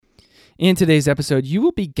In today's episode, you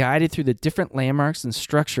will be guided through the different landmarks and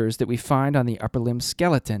structures that we find on the upper limb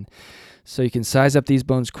skeleton. So you can size up these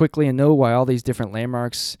bones quickly and know why all these different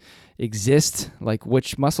landmarks exist, like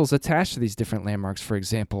which muscles attach to these different landmarks, for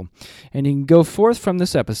example. And you can go forth from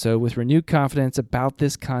this episode with renewed confidence about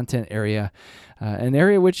this content area, an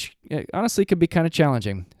area which honestly could be kind of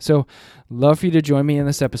challenging. So love for you to join me in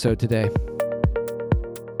this episode today.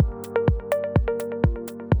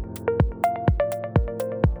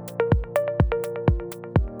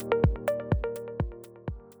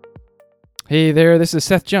 Hey there, this is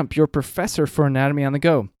Seth Jump, your professor for Anatomy on the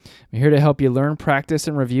Go. I'm here to help you learn, practice,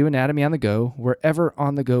 and review anatomy on the go, wherever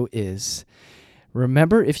on the go is.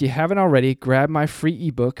 Remember, if you haven't already, grab my free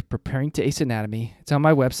ebook, Preparing to Ace Anatomy. It's on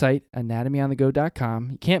my website,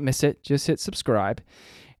 anatomyonthego.com. You can't miss it. Just hit subscribe.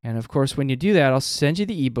 And of course, when you do that, I'll send you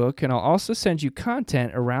the ebook, and I'll also send you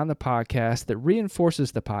content around the podcast that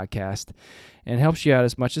reinforces the podcast and helps you out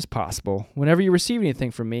as much as possible. Whenever you receive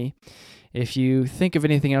anything from me, if you think of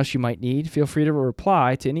anything else you might need, feel free to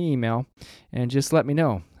reply to any email and just let me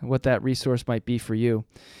know what that resource might be for you.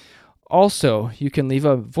 Also, you can leave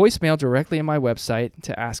a voicemail directly on my website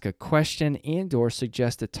to ask a question and/or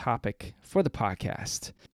suggest a topic for the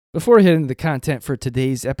podcast. Before I head into the content for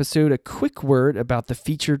today's episode, a quick word about the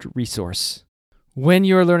featured resource. When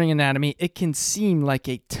you're learning anatomy, it can seem like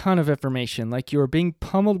a ton of information, like you're being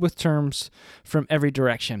pummeled with terms from every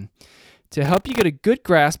direction. To help you get a good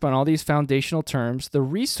grasp on all these foundational terms, the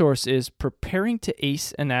resource is Preparing to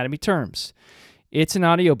Ace Anatomy Terms. It's an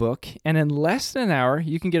audiobook, and in less than an hour,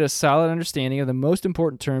 you can get a solid understanding of the most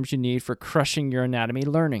important terms you need for crushing your anatomy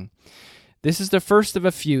learning. This is the first of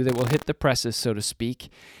a few that will hit the presses, so to speak,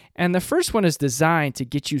 and the first one is designed to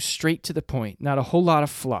get you straight to the point, not a whole lot of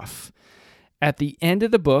fluff. At the end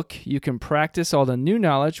of the book, you can practice all the new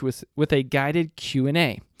knowledge with a guided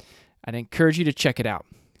Q&A. I'd encourage you to check it out.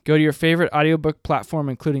 Go to your favorite audiobook platform,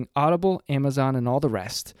 including Audible, Amazon, and all the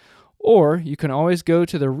rest. Or you can always go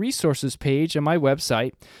to the resources page on my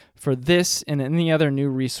website for this and any other new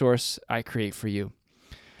resource I create for you.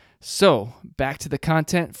 So, back to the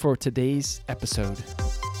content for today's episode.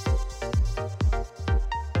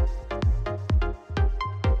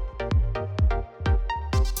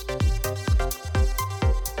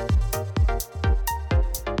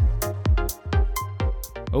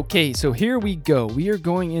 Okay, so here we go. We are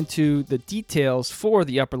going into the details for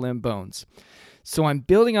the upper limb bones. So I'm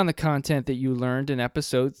building on the content that you learned in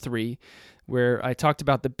episode 3, where I talked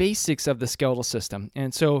about the basics of the skeletal system.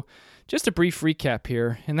 And so just a brief recap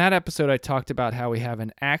here. In that episode, I talked about how we have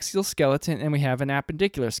an axial skeleton and we have an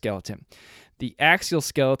appendicular skeleton. The axial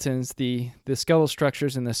skeletons, the skeletal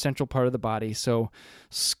structures in the central part of the body, so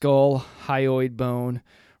skull, hyoid bone,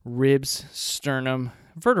 ribs, sternum,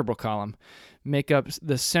 vertebral column, make up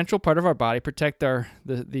the central part of our body, protect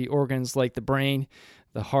the organs like the brain,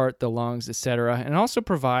 the heart, the lungs, etc., and also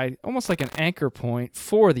provide almost like an anchor point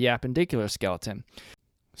for the appendicular skeleton.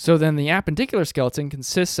 So then the appendicular skeleton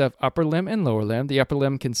consists of upper limb and lower limb. The upper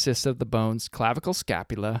limb consists of the bones clavicle,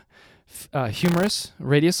 scapula, humerus,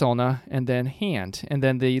 radius ulna, and then hand. And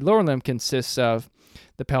then the lower limb consists of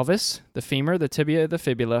the pelvis, the femur, the tibia, the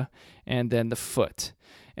fibula, and then the foot.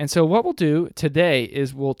 And so what we'll do today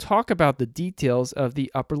is we'll talk about the details of the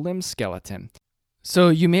upper limb skeleton. So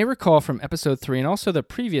you may recall from episode 3 and also the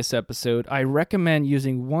previous episode, I recommend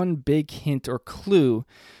using one big hint or clue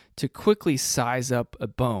to quickly size up a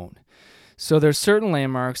bone. So there's certain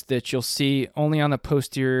landmarks that you'll see only on the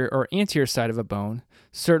posterior or anterior side of a bone,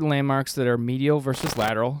 certain landmarks that are medial versus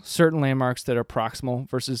lateral, certain landmarks that are proximal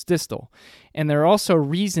versus distal. And there are also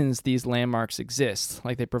reasons these landmarks exist,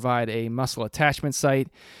 like they provide a muscle attachment site,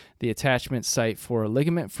 the attachment site for a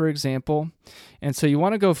ligament, for example. And so you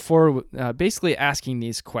want to go forward basically asking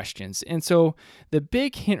these questions. And so the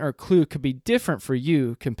big hint or clue could be different for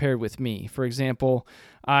you compared with me. For example,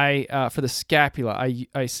 for the scapula,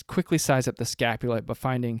 I quickly size up the scapula by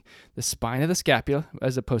finding the spine of the scapula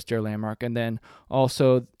as a posterior landmark, and then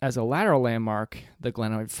also as a lateral landmark, the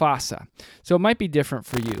glenoid fossa. So it might be different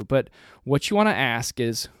for you, but what you want to ask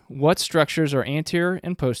is what structures are anterior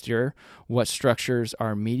and posterior, what structures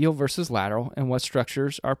are medial versus lateral, and what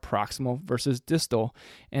structures are proximal versus distal,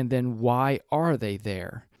 and then why are they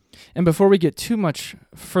there? And before we get too much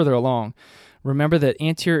further along, remember that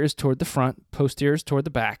anterior is toward the front, posterior is toward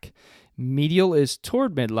the back, medial is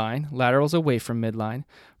toward midline, lateral is away from midline,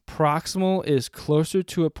 proximal is closer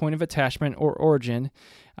to a point of attachment or origin,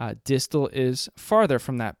 distal is farther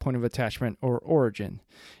from that point of attachment or origin.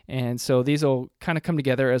 And so these will kind of come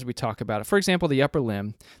together as we talk about it. For example, the upper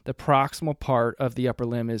limb, the proximal part of the upper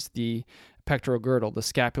limb is the pectoral girdle, the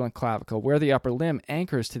scapula and clavicle, where the upper limb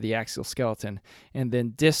anchors to the axial skeleton, and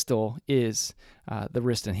then distal is the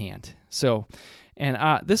wrist and hand. So, and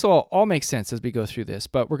this will all make sense as we go through this,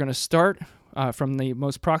 but we're going to start from the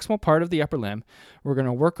most proximal part of the upper limb. We're going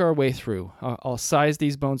to work our way through. I'll size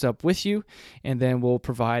these bones up with you, and then we'll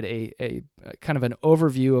provide a kind of an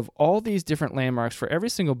overview of all these different landmarks for every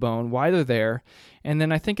single bone, why they're there, and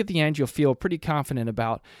then I think at the end you'll feel pretty confident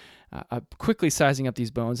about quickly sizing up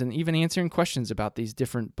these bones and even answering questions about these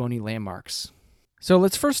different bony landmarks. So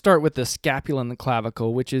let's first start with the scapula and the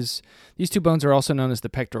clavicle, which is, these two bones are also known as the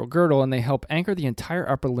pectoral girdle, and they help anchor the entire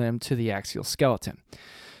upper limb to the axial skeleton.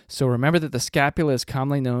 So remember that the scapula is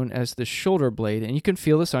commonly known as the shoulder blade, and you can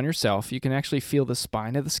feel this on yourself. You can actually feel the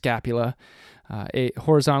spine of the scapula, a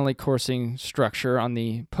horizontally coursing structure on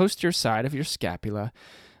the posterior side of your scapulae.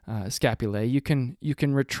 You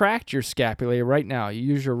can retract your scapulae right now. You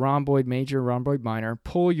use your rhomboid major, rhomboid minor,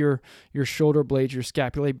 pull your shoulder blades, your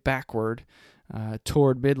scapulae backward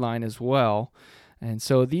toward midline as well. And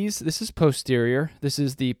so this is posterior. This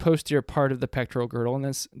is the posterior part of the pectoral girdle,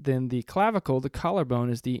 and then the clavicle, the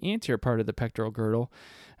collarbone, is the anterior part of the pectoral girdle,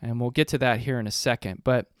 and we'll get to that here in a second.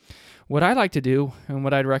 But what I like to do and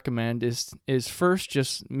what I'd recommend is first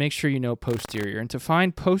just make sure you know posterior. And to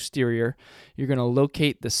find posterior, you're going to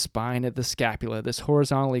locate the spine of the scapula, this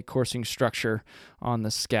horizontally coursing structure on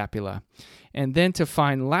the scapula. And then to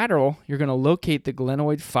find lateral, you're going to locate the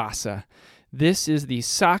glenoid fossa. This is the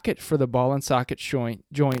socket for the ball and socket joint,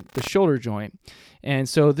 the shoulder joint. And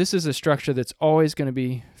so this is a structure that's always going to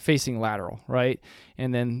be facing lateral, right?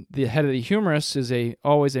 And then the head of the humerus is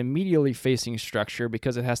always a medially facing structure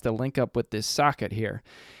because it has to link up with this socket here.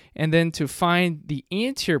 And then to find the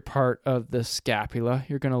anterior part of the scapula,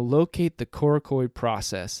 you're going to locate the coracoid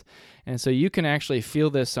process. And so you can actually feel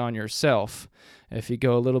this on yourself. If you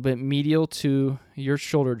go a little bit medial to your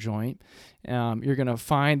shoulder joint, you're going to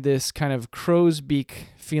find this kind of crow's beak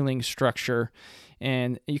feeling structure,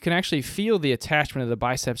 and you can actually feel the attachment of the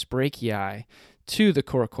biceps brachii to the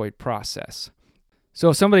coracoid process. So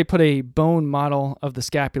if somebody put a bone model of the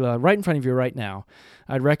scapula right in front of you right now,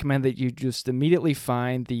 I'd recommend that you just immediately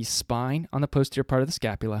find the spine on the posterior part of the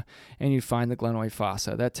scapula, and you find the glenoid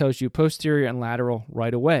fossa. That tells you posterior and lateral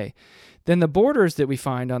right away. Then the borders that we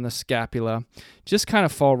find on the scapula just kind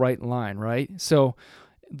of fall right in line, right? So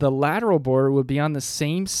the lateral border would be on the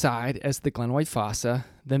same side as the glenoid fossa.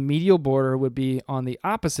 The medial border would be on the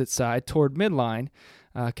opposite side toward midline,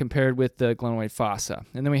 compared with the glenoid fossa.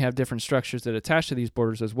 And then we have different structures that attach to these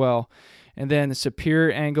borders as well. And then the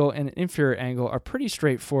superior angle and inferior angle are pretty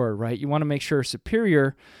straightforward, right? You want to make sure the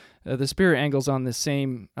superior angle's on the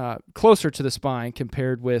same, closer to the spine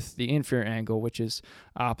compared with the inferior angle, which is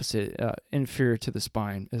opposite, inferior to the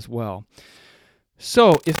spine as well.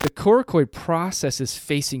 So if the coracoid process is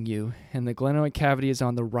facing you and the glenoid cavity is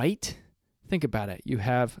on the right, think about it. You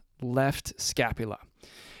have left scapula.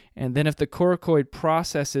 And then if the coracoid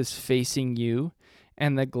process is facing you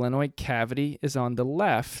and the glenoid cavity is on the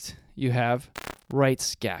left, you have right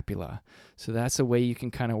scapula. So that's a way you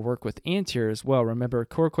can kind of work with anterior as well. Remember,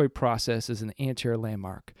 coracoid process is an anterior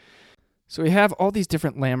landmark. So we have all these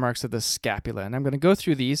different landmarks of the scapula, and I'm going to go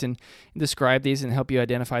through these and describe these and help you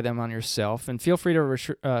identify them on yourself. And feel free to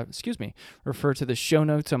refer to the show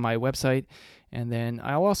notes on my website, and then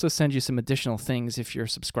I'll also send you some additional things if you're a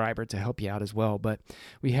subscriber to help you out as well. But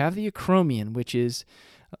we have the acromion, which is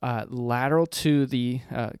lateral to the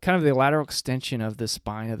kind of the lateral extension of the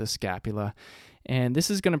spine of the scapula. And this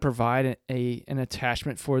is going to provide an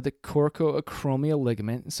attachment for the coracoacromial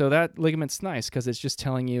ligament. So that ligament's nice because it's just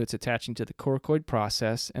telling you it's attaching to the coracoid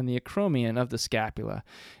process and the acromion of the scapula.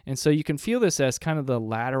 And so you can feel this as kind of the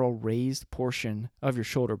lateral raised portion of your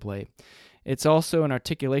shoulder blade. It's also an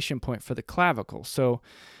articulation point for the clavicle. So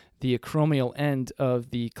the acromial end of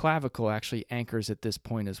the clavicle actually anchors at this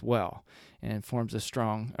point as well and forms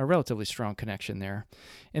a relatively strong connection there.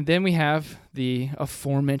 And then we have the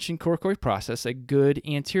aforementioned coracoid process, a good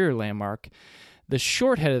anterior landmark. The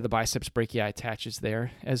short head of the biceps brachii attaches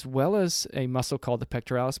there, as well as a muscle called the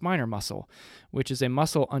pectoralis minor muscle, which is a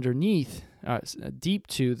muscle underneath, deep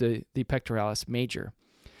to the pectoralis major.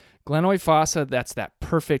 Glenoid fossa, that's that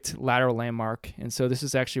perfect lateral landmark. And so this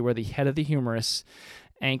is actually where the head of the humerus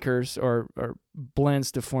anchors or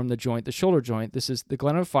blends to form the joint, the shoulder joint. This is the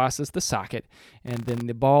glenoid fossa is the socket, and then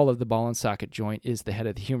the ball of the ball and socket joint is the head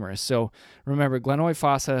of the humerus. So remember, glenoid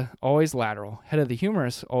fossa, always lateral. Head of the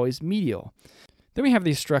humerus, always medial. Then we have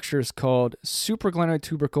these structures called supraglenoid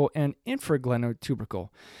tubercle and infraglenoid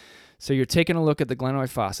tubercle. So you're taking a look at the glenoid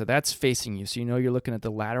fossa. That's facing you, so you know you're looking at the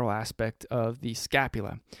lateral aspect of the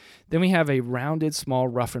scapula. Then we have a rounded, small,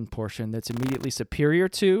 roughened portion that's immediately superior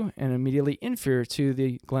to and immediately inferior to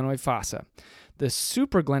the glenoid fossa. The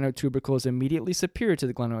supraglenoid tubercle is immediately superior to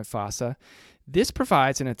the glenoid fossa. This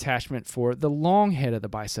provides an attachment for the long head of the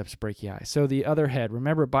biceps brachii. So the other head,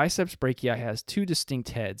 remember, biceps brachii has two distinct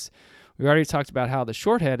heads. We already talked about how the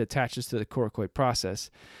short head attaches to the coracoid process.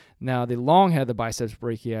 Now the long head of the biceps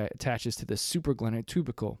brachii attaches to the supraglenoid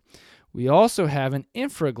tubercle. We also have an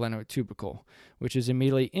infraglenoid tubercle, which is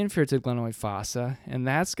immediately inferior to the glenoid fossa, and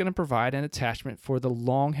that's going to provide an attachment for the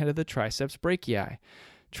long head of the triceps brachii.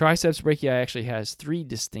 Triceps brachii actually has three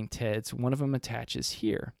distinct heads. One of them attaches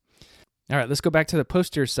here. All right, let's go back to the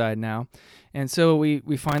posterior side now. And so we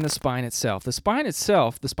find the spine itself. The spine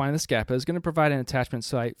itself, the spine of the scapula, is going to provide an attachment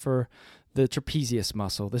site for the trapezius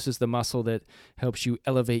muscle. This is the muscle that helps you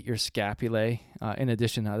elevate your scapulae, in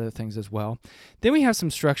addition to other things as well. Then we have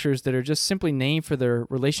some structures that are just simply named for their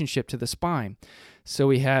relationship to the spine. So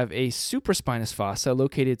we have a supraspinous fossa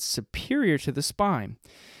located superior to the spine.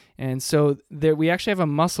 And so there we actually have a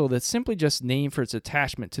muscle that's simply just named for its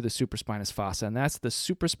attachment to the supraspinous fossa, and that's the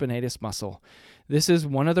supraspinatus muscle. This is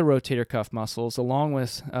one of the rotator cuff muscles, along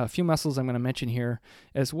with a few muscles I'm going to mention here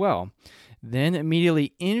as well. Then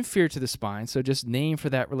immediately inferior to the spine, so just named for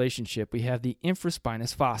that relationship, we have the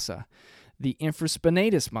infraspinous fossa. The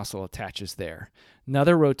infraspinatus muscle attaches there,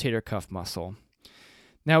 another rotator cuff muscle.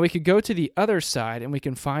 Now we could go to the other side and we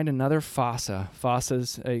can find another fossa. Fossa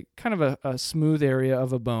is a kind of a smooth area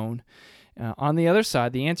of a bone. On the other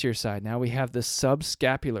side, the anterior side, now we have the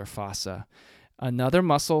subscapular fossa. Another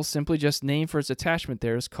muscle simply just named for its attachment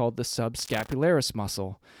there is called the subscapularis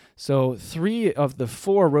muscle. So 3 of the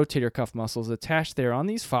 4 rotator cuff muscles attached there on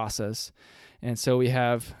these fossas. And so we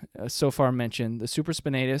have, so far mentioned, the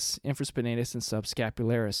supraspinatus, infraspinatus, and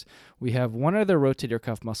subscapularis. We have one other rotator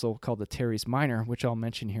cuff muscle called the teres minor, which I'll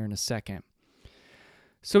mention here in a second.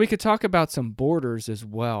 So we could talk about some borders as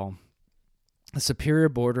well. The superior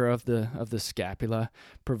border of the scapula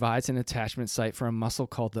provides an attachment site for a muscle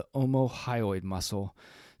called the omohyoid muscle.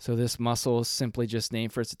 So this muscle is simply just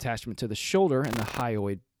named for its attachment to the shoulder and the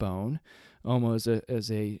hyoid bone. Omo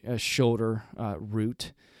is a shoulder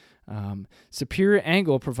root. Superior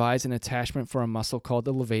angle provides an attachment for a muscle called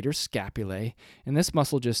the levator scapulae, and this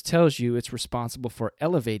muscle just tells you it's responsible for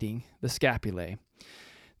elevating the scapulae.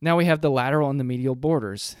 Now we have the lateral and the medial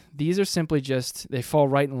borders. These are simply just, they fall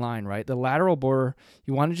right in line, right? The lateral border,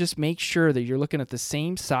 you want to just make sure that you're looking at the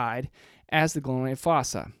same side as the glenoid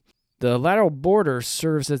fossa. The lateral border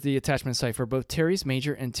serves as the attachment site for both teres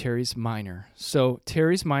major and teres minor. So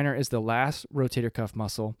teres minor is the last rotator cuff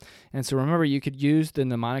muscle. And so remember, you could use the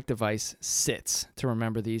mnemonic device SITS to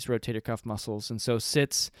remember these rotator cuff muscles. And so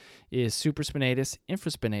SITS is supraspinatus,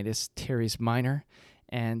 infraspinatus, teres minor,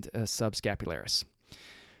 and subscapularis.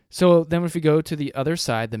 So then if we go to the other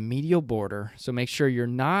side, the medial border, so make sure you're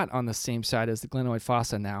not on the same side as the glenoid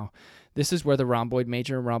fossa now. This is where the rhomboid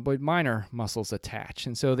major and rhomboid minor muscles attach.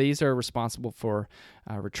 And so these are responsible for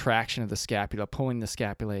retraction of the scapula, pulling the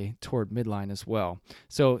scapulae toward midline as well.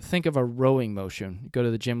 So think of a rowing motion. Go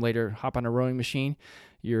to the gym later, hop on a rowing machine.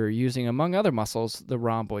 You're using, among other muscles, the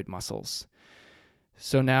rhomboid muscles.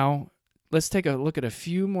 So now let's take a look at a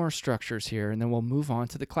few more structures here, and then we'll move on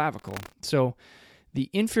to the clavicle. So the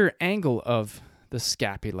inferior angle of the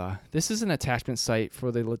scapula. This is an attachment site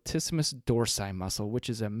for the latissimus dorsi muscle, which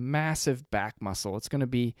is a massive back muscle. It's going to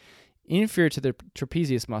be inferior to the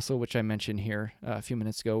trapezius muscle, which I mentioned here a few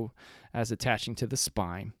minutes ago as attaching to the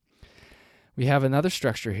spine. We have another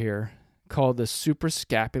structure here called the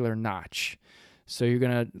suprascapular notch. So you're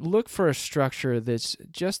going to look for a structure that's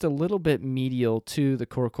just a little bit medial to the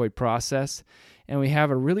coracoid process, and we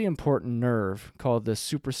have a really important nerve called the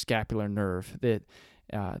suprascapular nerve that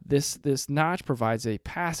this notch provides a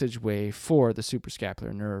passageway for the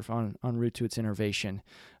suprascapular nerve en route to its innervation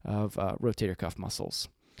of rotator cuff muscles.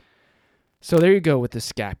 So there you go with the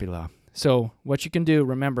scapula. So what you can do,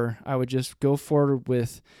 remember, I would just go forward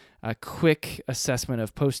with a quick assessment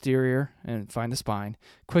of posterior and find the spine,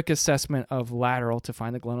 quick assessment of lateral to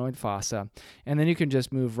find the glenoid fossa, and then you can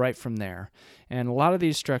just move right from there. And a lot of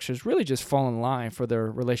these structures really just fall in line for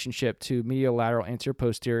their relationship to medial, lateral, anterior,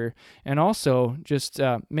 posterior, and also just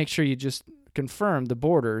make sure you just confirm the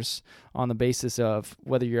borders on the basis of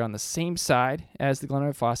whether you're on the same side as the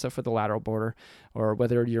glenoid fossa for the lateral border or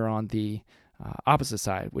whether you're on the opposite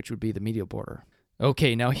side, which would be the medial border.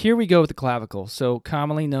 Okay, now here we go with the clavicle. So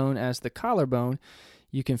commonly known as the collarbone.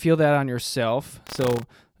 You can feel that on yourself. So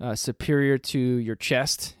superior to your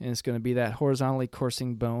chest, and it's going to be that horizontally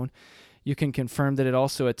coursing bone. You can confirm that it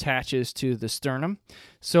also attaches to the sternum.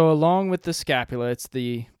 So along with the scapula, it's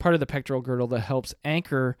the part of the pectoral girdle that helps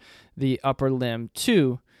anchor the upper limb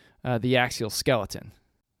to the axial skeleton.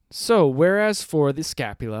 So whereas for the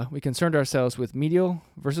scapula, we concerned ourselves with medial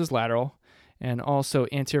versus lateral and also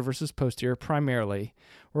anterior versus posterior primarily,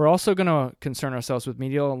 we're also going to concern ourselves with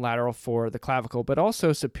medial and lateral for the clavicle, but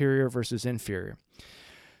also superior versus inferior.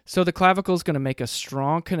 So the clavicle is going to make a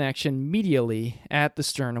strong connection medially at the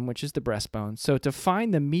sternum, which is the breastbone. So to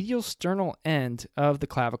find the medial sternal end of the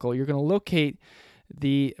clavicle, you're going to locate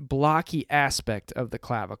the blocky aspect of the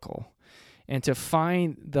clavicle. And to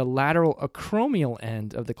find the lateral acromial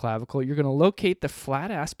end of the clavicle, you're going to locate the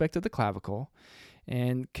flat aspect of the clavicle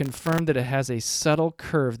and confirm that it has a subtle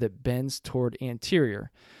curve that bends toward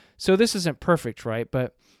anterior. So this isn't perfect, right?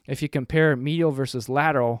 But if you compare medial versus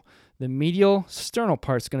lateral, the medial sternal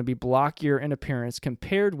part is going to be blockier in appearance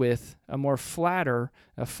compared with a flatter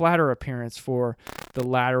appearance for the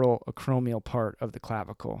lateral acromial part of the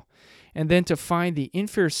clavicle. And then to find the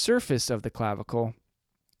inferior surface of the clavicle,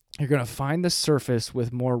 you're going to find the surface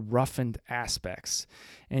with more roughened aspects.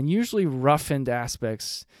 And usually roughened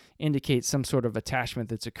aspects indicate some sort of attachment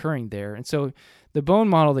that's occurring there. And so the bone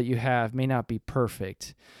model that you have may not be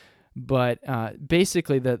perfect, but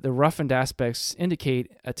basically the roughened aspects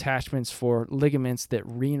indicate attachments for ligaments that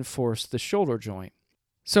reinforce the shoulder joint.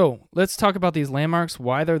 So let's talk about these landmarks,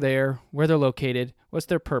 why they're there, where they're located, what's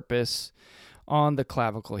their purpose on the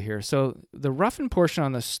clavicle here. So the roughened portion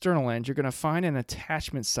on the sternal end, you're going to find an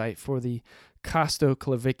attachment site for the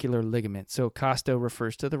costoclavicular ligament. So costo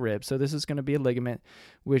refers to the rib. So this is going to be a ligament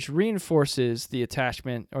which reinforces the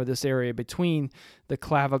attachment or this area between the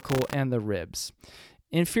clavicle and the ribs.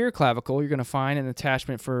 Inferior clavicle, you're going to find an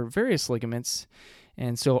attachment for various ligaments.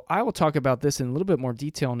 And so I will talk about this in a little bit more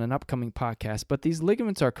detail in an upcoming podcast, but these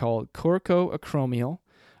ligaments are called coracoacromial,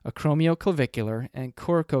 acromioclavicular, and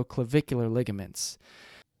coracoclavicular ligaments.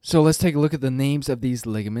 So let's take a look at the names of these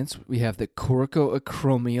ligaments. We have the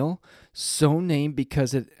coracoacromial, so named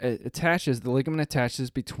because the ligament attaches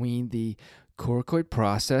between the coracoid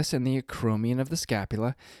process and the acromion of the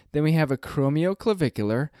scapula. Then we have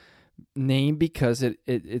acromioclavicular, named because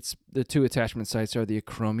it's the two attachment sites are the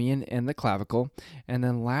acromion and the clavicle. And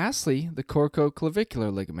then lastly, the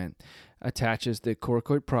coracoclavicular ligament attaches the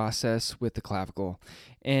coracoid process with the clavicle.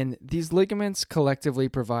 And these ligaments collectively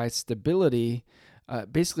provide stability,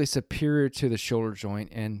 basically superior to the shoulder joint,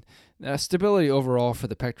 and stability overall for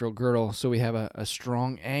the pectoral girdle. So we have a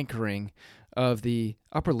strong anchoring of the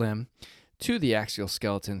upper limb to the axial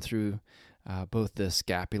skeleton through both the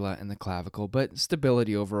scapula and the clavicle, but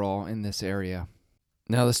stability overall in this area.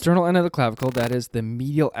 Now, the sternal end of the clavicle, that is the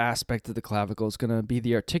medial aspect of the clavicle, is going to be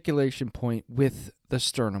the articulation point with the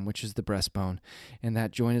sternum, which is the breastbone, and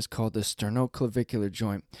that joint is called the sternoclavicular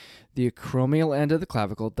joint. The acromial end of the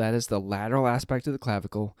clavicle, that is the lateral aspect of the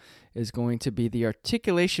clavicle, is going to be the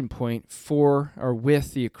articulation point for or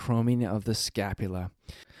with the acromion of the scapula.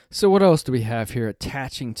 So what else do we have here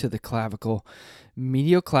attaching to the clavicle?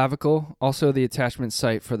 Medial clavicle, also the attachment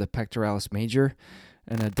site for the pectoralis major,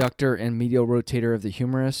 an adductor and medial rotator of the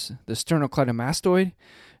humerus, the sternocleidomastoid,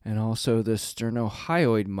 and also the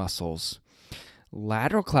sternohyoid muscles.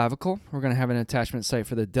 Lateral clavicle, we're going to have an attachment site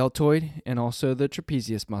for the deltoid and also the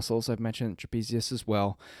trapezius muscles. I've mentioned trapezius as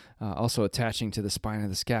well, also attaching to the spine of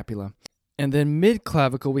the scapula. And then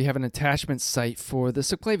mid-clavicle, we have an attachment site for the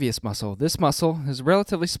subclavius muscle. This muscle is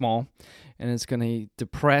relatively small, and it's going to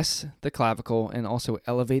depress the clavicle and also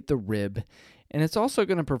elevate the rib. And it's also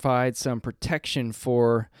going to provide some protection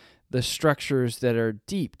for the structures that are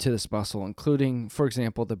deep to this muscle, including, for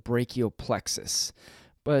example, the brachial plexus.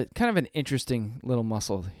 But kind of an interesting little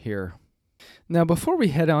muscle here. Now, before we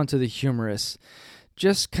head on to the humerus,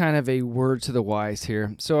 just kind of a word to the wise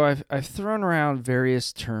here. So I've thrown around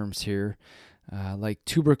various terms here, like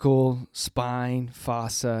tubercle, spine,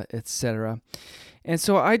 fossa, etc. And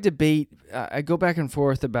so I go back and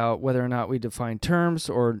forth about whether or not we define terms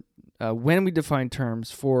or when we define terms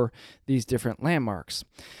for these different landmarks.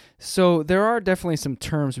 So there are definitely some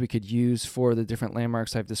terms we could use for the different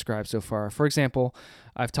landmarks I've described so far. For example,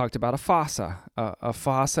 I've talked about a fossa. A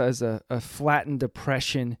fossa is a flattened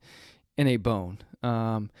depression in a bone.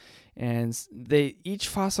 And each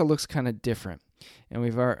fossa looks kind of different. And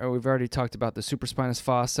we've already talked about the supraspinous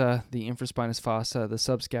fossa, the infraspinous fossa, the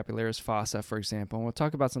subscapularis fossa, for example. And we'll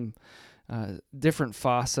talk about some different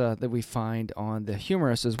fossa that we find on the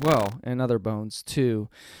humerus as well, and other bones too.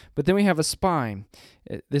 But then we have a spine.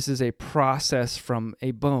 This is a process from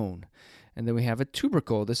a bone. And then we have a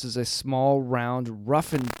tubercle. This is a small, round,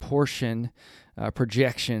 roughened portion,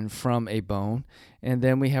 projection from a bone. And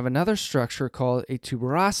then we have another structure called a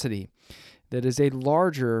tuberosity. that is a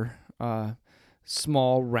larger,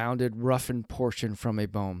 small, rounded, roughened portion from a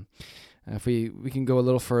bone. If we can go a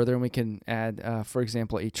little further and we can add, for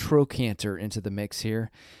example, a trochanter into the mix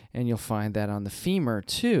here, and you'll find that on the femur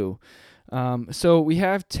too. So we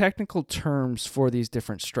have technical terms for these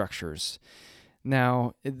different structures.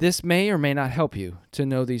 Now, this may or may not help you to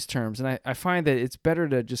know these terms, and I find that it's better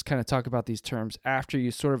to just kind of talk about these terms after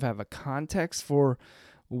you sort of have a context for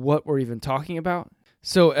what we're even talking about.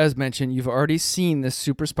 So, as mentioned, you've already seen the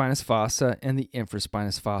supraspinous fossa and the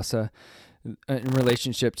infraspinous fossa in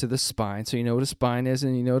relationship to the spine. So you know what a spine is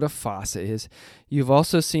and you know what a fossa is. You've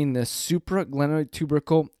also seen the supraglenoid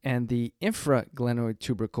tubercle and the infraglenoid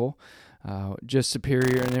tubercle, just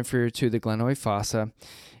superior and inferior to the glenoid fossa.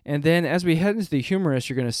 And then as we head into the humerus,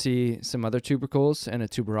 you're going to see some other tubercles and a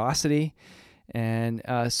tuberosity, and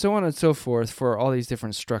so on and so forth for all these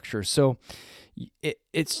different structures. So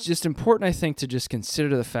it's just important, I think, to just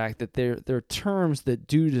consider the fact that there are terms that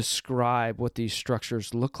do describe what these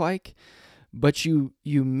structures look like, but you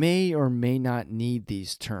may or may not need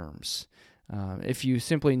these terms. If you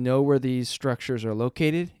simply know where these structures are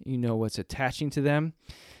located, you know what's attaching to them,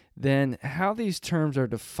 then how these terms are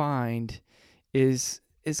defined is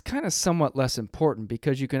kind of somewhat less important,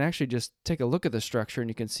 because you can actually just take a look at the structure and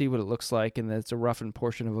you can see what it looks like, and that it's a roughened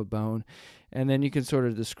portion of a bone, and then you can sort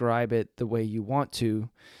of describe it the way you want to,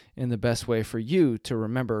 in the best way for you to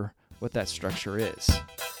remember what that structure is.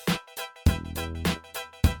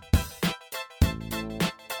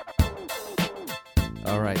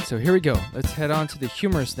 All right, so here we go. Let's head on to the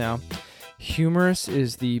humerus now. Humerus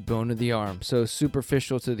is the bone of the arm. So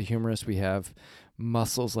superficial to the humerus, we have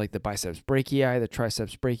muscles like the biceps brachii, the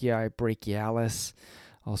triceps brachii, brachialis,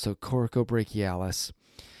 also coracobrachialis.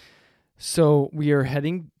 So we are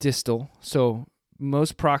heading distal. So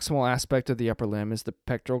most proximal aspect of the upper limb is the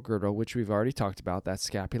pectoral girdle, which we've already talked about. That's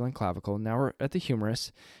scapula and clavicle. Now we're at the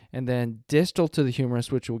humerus. And then distal to the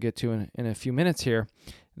humerus, which we'll get to in a few minutes here,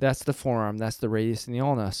 that's the forearm. That's the radius and the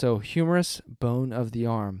ulna. So humerus, bone of the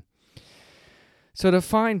arm. So to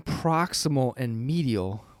find proximal and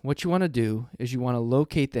medial, what you want to do is you want to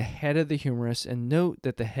locate the head of the humerus and note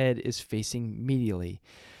that the head is facing medially.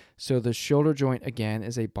 So the shoulder joint, again,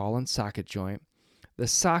 is a ball and socket joint. The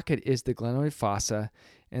socket is the glenoid fossa,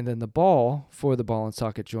 and then the ball for the ball and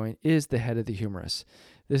socket joint is the head of the humerus.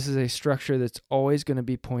 This is a structure that's always going to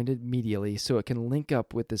be pointed medially, so it can link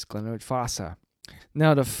up with this glenoid fossa.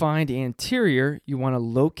 Now, to find anterior, you want to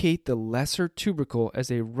locate the lesser tubercle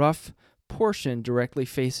as a rough portion directly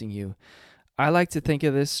facing you. I like to think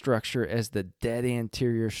of this structure as the dead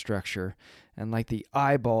anterior structure, and like the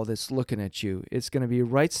eyeball that's looking at you. It's going to be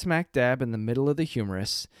right smack dab in the middle of the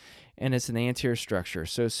humerus, and it's an anterior structure.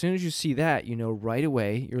 So as soon as you see that, you know right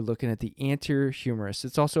away you're looking at the anterior humerus.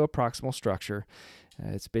 It's also a proximal structure.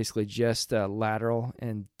 It's basically just lateral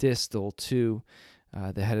and distal to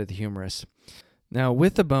the head of the humerus. Now,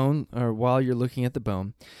 with the bone, or while you're looking at the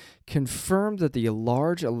bone, confirm that the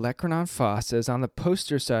large olecranon fossa is on the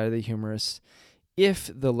posterior side of the humerus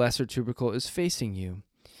if the lesser tubercle is facing you.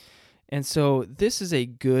 And so this is a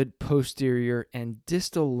good posterior and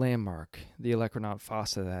distal landmark, the olecranon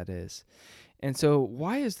fossa, that is. And so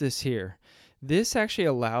why is this here? This actually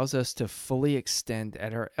allows us to fully extend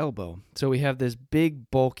at our elbow. So we have this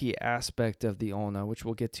big, bulky aspect of the ulna, which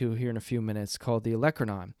we'll get to here in a few minutes, called the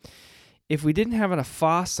olecranon. If we didn't have a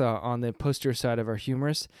fossa on the posterior side of our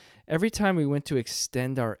humerus, every time we went to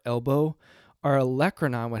extend our elbow, our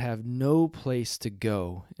olecranon would have no place to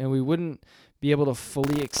go, and we wouldn't be able to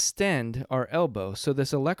fully extend our elbow. So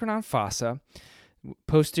this olecranon fossa,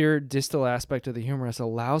 posterior distal aspect of the humerus,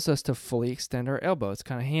 allows us to fully extend our elbow. It's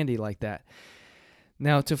kind of handy like that.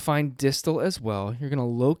 Now, to find distal as well, you're going to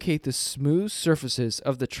locate the smooth surfaces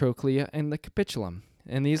of the trochlea and the capitulum,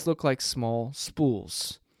 and these look like small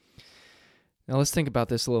spools. Now let's think about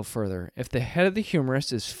this a little further. If the head of the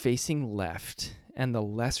humerus is facing left and the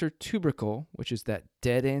lesser tubercle, which is that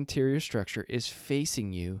dead anterior structure, is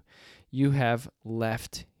facing you, you have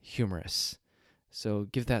left humerus. So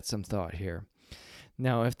give that some thought here.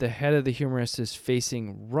 Now, if the head of the humerus is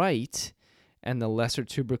facing right and the lesser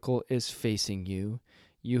tubercle is facing you,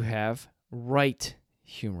 you have right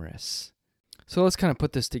humerus. So let's kind of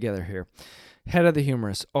put this together here. Head of the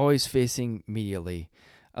humerus, always facing medially.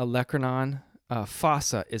 Olecranon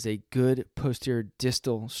fossa is a good posterior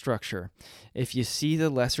distal structure. If you see the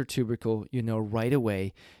lesser tubercle, you know right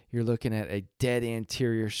away you're looking at a dead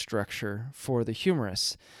anterior structure for the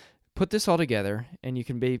humerus. Put this all together, and you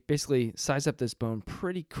can basically size up this bone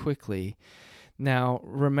pretty quickly. Now,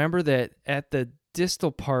 remember that at the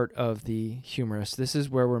distal part of the humerus, this is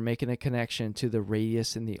where we're making a connection to the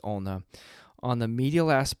radius and the ulna. On the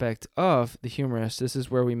medial aspect of the humerus, this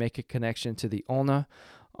is where we make a connection to the ulna.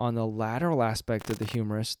 On the lateral aspect of the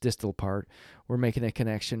humerus, distal part, we're making a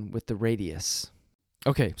connection with the radius.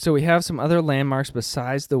 Okay, so we have some other landmarks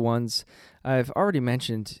besides the ones I've already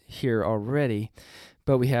mentioned here already,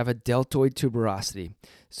 but we have a deltoid tuberosity.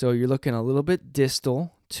 So you're looking a little bit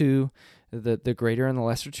distal to the greater and the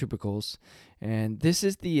lesser tubercles, and this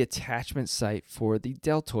is the attachment site for the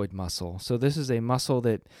deltoid muscle. So this is a muscle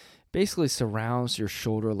that basically surrounds your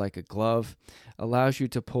shoulder like a glove, allows you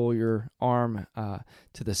to pull your arm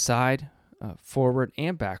to the side, forward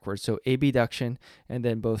and backward, so abduction, and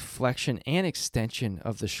then both flexion and extension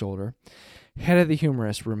of the shoulder. Head of the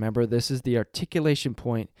humerus, remember this is the articulation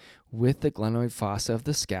point with the glenoid fossa of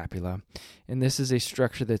the scapula, and this is a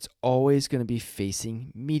structure that's always going to be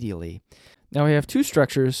facing medially. Now we have two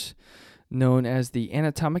structures known as the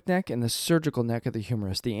anatomic neck and the surgical neck of the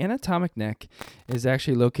humerus. The anatomic neck is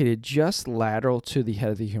actually located just lateral to the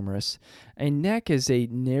head of the humerus. A neck is a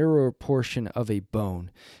narrower portion of a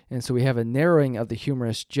bone, and so we have a narrowing of the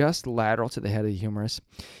humerus just lateral to the head of the humerus.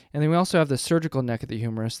 And then we also have the surgical neck of the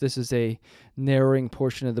humerus. This is a narrowing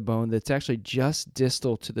portion of the bone that's actually just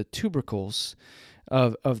distal to the tubercles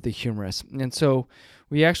of the humerus. And so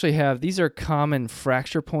we actually have, these are common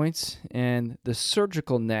fracture points, and the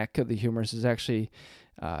surgical neck of the humerus is actually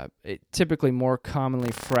typically more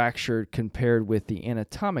commonly fractured compared with the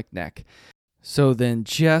anatomic neck. So then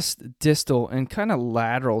just distal and kind of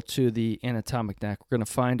lateral to the anatomic neck, we're going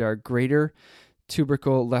to find our greater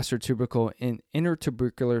tubercle, lesser tubercle, and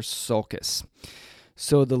intertubercular sulcus.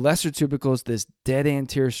 So the lesser tubercle is this dead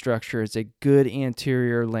anterior structure. It's a good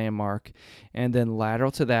anterior landmark. And then lateral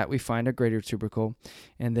to that, we find a greater tubercle.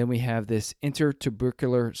 And then we have this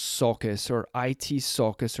intertubercular sulcus, or IT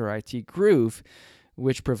sulcus, or IT groove,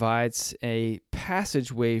 which provides a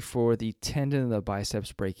passageway for the tendon of the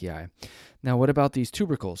biceps brachii. Now, what about these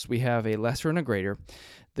tubercles? We have a lesser and a greater.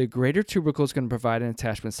 The greater tubercle is going to provide an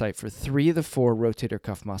attachment site for 3 of the 4 rotator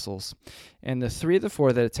cuff muscles. And the 3 of the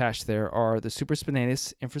 4 that attach there are the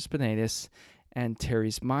supraspinatus, infraspinatus, and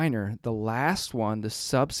teres minor. The last one, the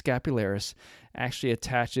subscapularis, actually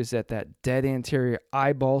attaches at that dead anterior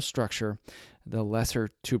eyeball structure, the lesser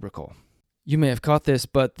tubercle. You may have caught this,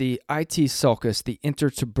 but the IT sulcus, the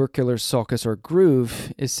intertubercular sulcus or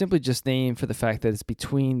groove, is simply just named for the fact that it's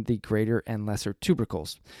between the greater and lesser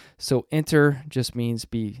tubercles. So inter just means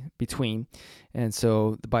between, and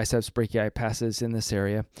so the biceps brachii passes in this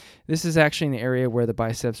area. This is actually an area where the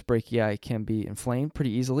biceps brachii can be inflamed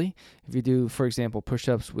pretty easily. If you do, for example,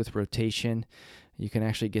 push-ups with rotation, you can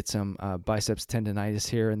actually get some biceps tendonitis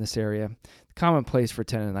here in this area. Common place for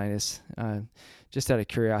tendonitis. Just out of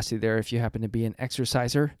curiosity there, if you happen to be an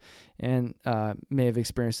exerciser and may have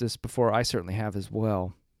experienced this before, I certainly have as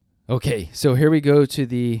well. Okay, so here we go to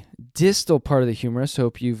the distal part of the humerus.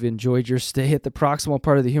 Hope you've enjoyed your stay at the proximal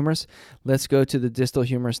part of the humerus. Let's go to the distal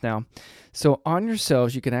humerus now. So on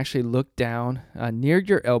yourselves, you can actually look down near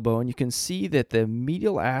your elbow, and you can see that the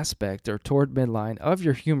medial aspect, or toward midline, of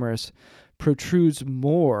your humerus protrudes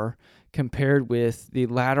more compared with the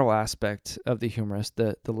lateral aspect of the humerus,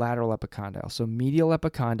 the lateral epicondyle. So medial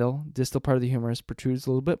epicondyle, distal part of the humerus, protrudes a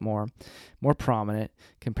little bit more prominent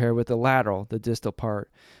compared with the lateral, the distal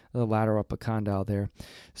part, the lateral epicondyle there.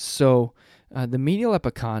 So the medial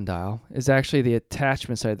epicondyle is actually the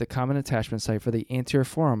attachment site, the common attachment site for the anterior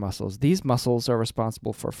forearm muscles. These muscles are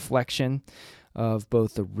responsible for flexion of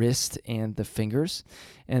both the wrist and the fingers.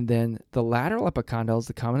 And then the lateral epicondyle is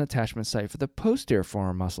the common attachment site for the posterior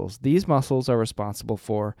forearm muscles. These muscles are responsible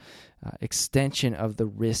for extension of the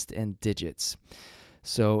wrist and digits.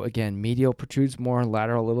 So again, medial protrudes more,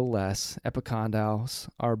 lateral a little less. Epicondyles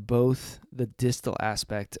are both the distal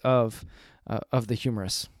aspect of the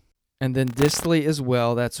humerus. And then distally as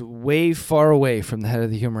well, that's way far away from the head of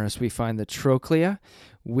the humerus, we find the trochlea,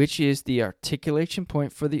 which is the articulation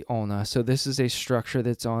point for the ulna. So this is a structure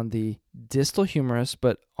that's on the distal humerus,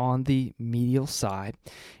 but on the medial side.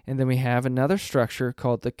 And then we have another structure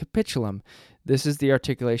called the capitulum. This is the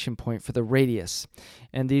articulation point for the radius.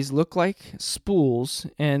 And these look like spools,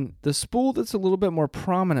 and the spool that's a little bit more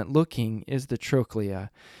prominent looking is the trochlea,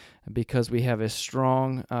 because we have a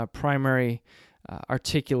strong primary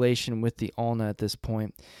articulation with the ulna at this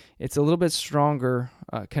point. It's a little bit stronger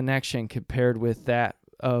connection compared with that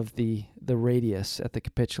of the radius at the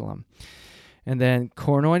capitulum. And then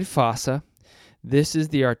coronoid fossa. This is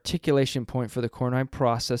the articulation point for the coronoid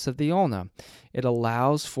process of the ulna. It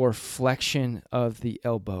allows for flexion of the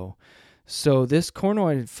elbow. So this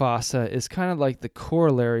coronoid fossa is kind of like the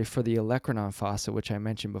corollary for the olecranon fossa, which I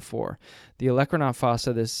mentioned before. The olecranon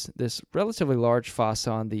fossa, this relatively large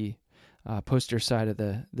fossa on the posterior side of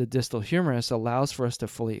the distal humerus allows for us to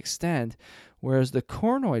fully extend, whereas the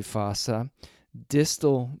coronoid fossa,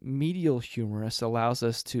 distal medial humerus, allows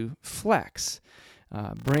us to flex,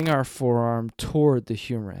 bring our forearm toward the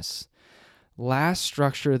humerus. Last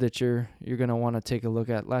structure that you're going to want to take a look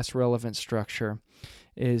at, last relevant structure,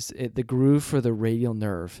 is the groove for the radial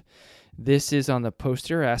nerve. This is on the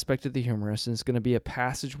posterior aspect of the humerus, and it's going to be a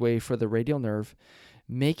passageway for the radial nerve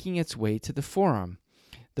making its way to the forearm.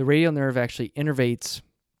 The radial nerve actually innervates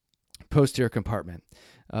posterior compartment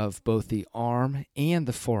of both the arm and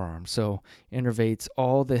the forearm. So innervates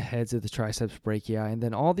all the heads of the triceps brachii, and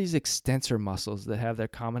then all these extensor muscles that have their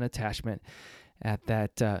common attachment at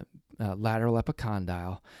that lateral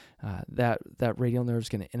epicondyle. That radial nerve is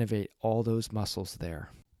going to innervate all those muscles there.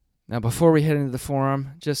 Now, before we head into the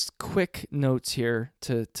forearm, just quick notes here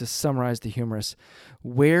to summarize the humerus.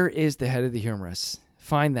 Where is the head of the humerus?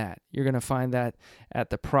 Find that. You're going to find that at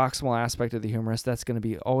the proximal aspect of the humerus. That's going to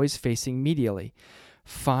be always facing medially.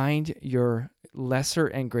 Find your lesser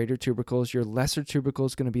and greater tubercles. Your lesser tubercle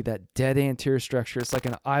is going to be that dead anterior structure. It's like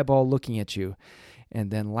an eyeball looking at you. And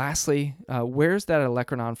then lastly, where's that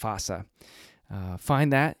olecranon fossa?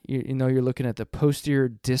 Find that. You know you're looking at the posterior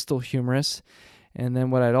distal humerus. And then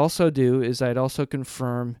what I'd also do is I'd also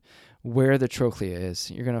confirm where the trochlea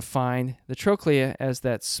is. You're going to find the trochlea as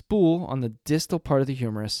that spool on the distal part of the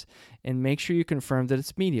humerus, and make sure you confirm that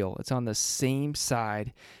it's medial. It's on the same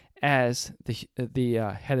side as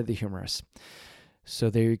the head of the humerus. So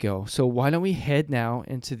there you go. So why don't we head now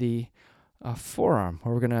into the forearm,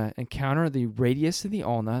 where we're going to encounter the radius and the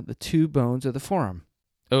ulna, the two bones of the forearm.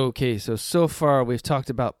 Okay, so far we've talked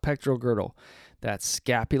about pectoral girdle, that's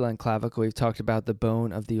scapula and clavicle. We've talked about the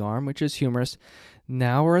bone of the arm, which is humerus.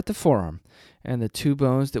 Now we're at the forearm, and the two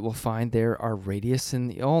bones that we'll find there are radius and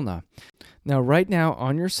the ulna. Now, right now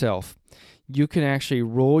on yourself, you can actually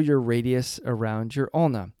roll your radius around your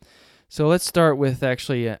ulna. So let's start with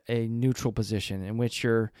actually a neutral position in which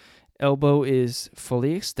your elbow is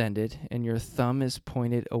fully extended and your thumb is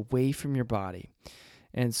pointed away from your body.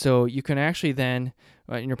 And so you can actually then,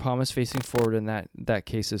 and your palm is facing forward in that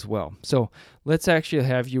case as well. So let's actually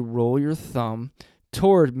have you roll your thumb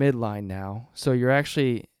toward midline now. So you're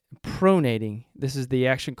actually pronating. This is the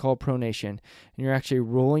action called pronation. And you're actually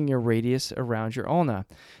rolling your radius around your ulna.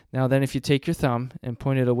 Now then, if you take your thumb and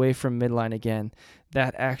point it away from midline again,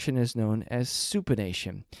 that action is known as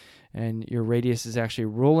supination. And your radius is actually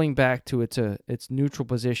rolling back to its neutral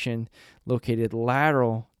position located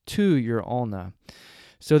lateral to your ulna.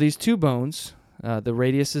 So these two bones, the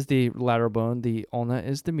radius is the lateral bone, the ulna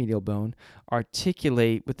is the medial bone,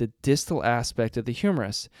 articulate with the distal aspect of the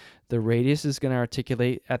humerus. The radius is going to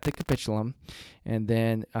articulate at the capitulum, and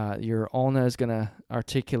then your ulna is going to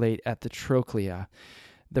articulate at the trochlea.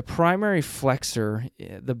 The primary flexor,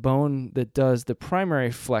 the bone that does the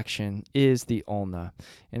primary flexion, is the ulna,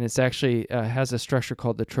 and it's actually has a structure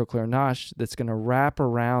called the trochlear notch that's going to wrap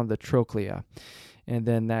around the trochlea. And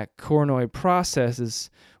then that coronoid process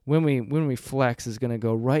is, when we flex, is going to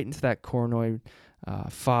go right into that coronoid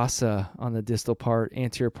fossa on the distal part,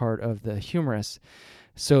 anterior part of the humerus.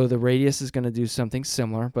 So the radius is going to do something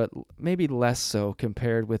similar, but maybe less so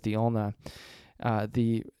compared with the ulna.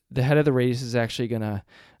 The head of the radius is actually going to,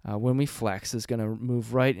 when we flex, is going to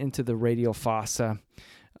move right into the radial fossa.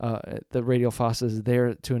 The radial fossa is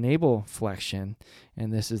there to enable flexion,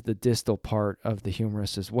 and this is the distal part of the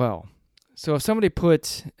humerus as well. So if somebody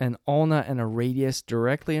put an ulna and a radius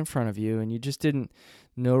directly in front of you and you just didn't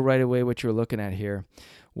know right away what you're looking at here,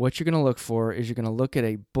 what you're going to look for is you're going to look at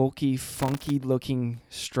a bulky, funky-looking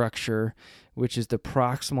structure, which is the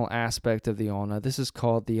proximal aspect of the ulna. This is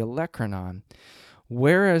called the olecranon,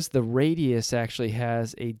 whereas the radius actually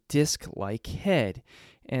has a disc-like head,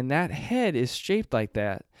 and that head is shaped like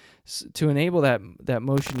that to enable that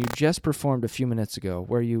motion you just performed a few minutes ago,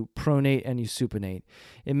 where you pronate and you supinate.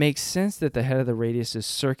 It makes sense that the head of the radius is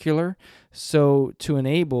circular, so to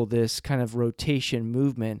enable this kind of rotation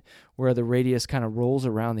movement where the radius kind of rolls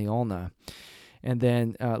around the ulna. And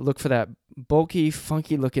then look for that bulky,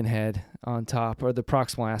 funky-looking head on top, or the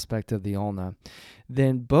proximal aspect of the ulna.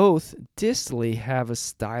 Then both distally have a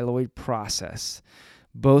styloid process.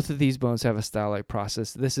 Both of these bones have a styloid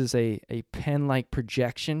process. This is a pen-like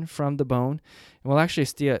projection from the bone. And we'll actually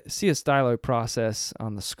see a styloid process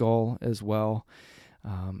on the skull as well.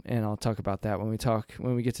 And I'll talk about that when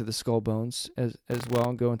we get to the skull bones as well,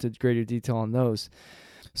 and go into greater detail on those.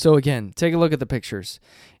 So again, take a look at the pictures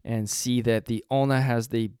and see that the ulna has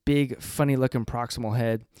the big, funny-looking proximal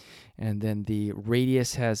head, and then the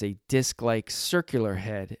radius has a disc-like circular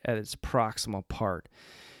head at its proximal part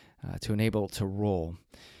to enable it to roll.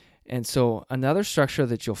 And so another structure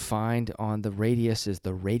that you'll find on the radius is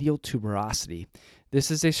the radial tuberosity. This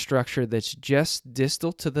is a structure that's just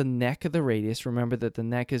distal to the neck of the radius. Remember that the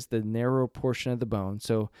neck is the narrower portion of the bone.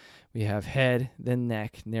 So we have head, then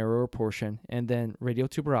neck, narrower portion, and then radial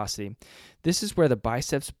tuberosity. This is where the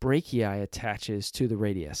biceps brachii attaches to the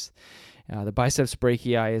radius. The biceps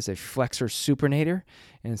brachii is a flexor supinator,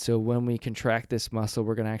 and so when we contract this muscle,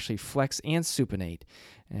 we're going to actually flex and supinate.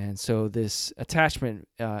 And so this attachment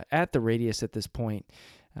at the radius at this point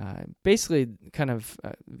basically kind of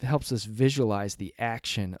helps us visualize the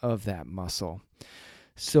action of that muscle.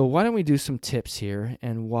 So why don't we do some tips here,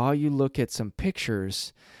 and while you look at some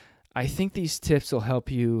pictures, I think these tips will help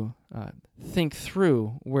you think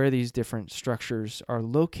through where these different structures are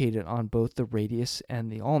located on both the radius and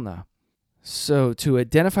the ulna. So to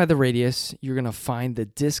identify the radius, you're going to find the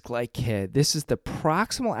disc-like head. This is the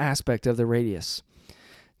proximal aspect of the radius.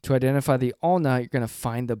 To identify the ulna, you're going to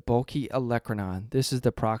find the bulky olecranon. This is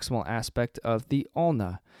the proximal aspect of the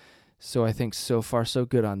ulna. So I think so far so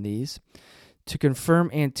good on these. To confirm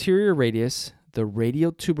anterior radius, the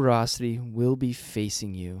radial tuberosity will be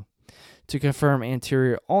facing you. To confirm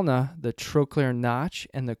anterior ulna, the trochlear notch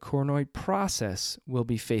and the coronoid process will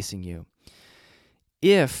be facing you.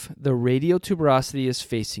 If the radial tuberosity is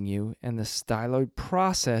facing you and the styloid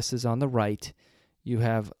process is on the right, you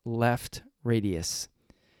have left radius.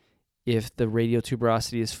 If the radial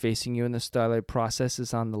tuberosity is facing you and the styloid process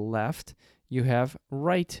is on the left, you have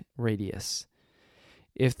right radius.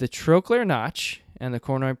 If the trochlear notch and the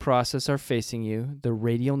coronoid process are facing you, the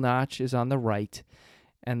radial notch is on the right,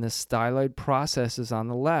 and the styloid process is on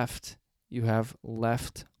the left, you have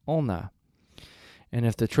left ulna. And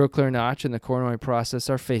if the trochlear notch and the coronoid process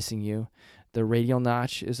are facing you, the radial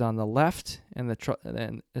notch is on the left, and the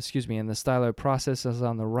styloid process is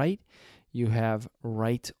on the right, you have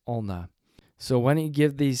right ulna. So why don't you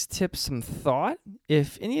give these tips some thought?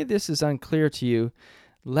 If any of this is unclear to you,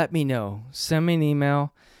 let me know. Send me an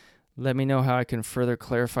email. Let me know how I can further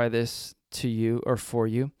clarify this to you or for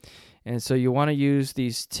you. And so you want to use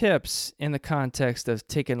these tips in the context of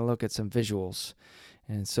taking a look at some visuals.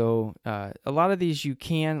 And so a lot of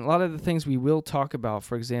the things we will talk about,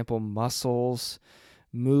 for example, muscles,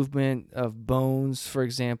 movement of bones, for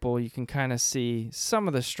example, you can kind of see some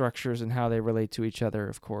of the structures and how they relate to each other,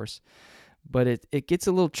 of course. But it gets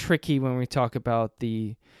a little tricky when we talk about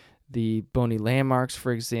the bony landmarks,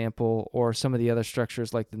 for example, or some of the other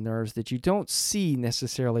structures like the nerves that you don't see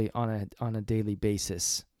necessarily on a daily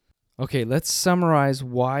basis. Okay, let's summarize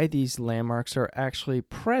why these landmarks are actually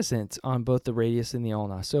present on both the radius and the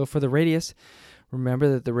ulna. So for the radius, remember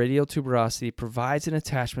that the radial tuberosity provides an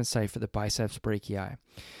attachment site for the biceps brachii.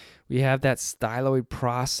 We have that styloid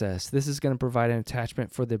process. This is going to provide an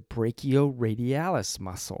attachment for the brachioradialis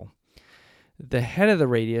muscle. The head of the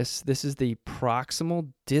radius, this is the proximal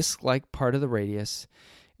disc-like part of the radius.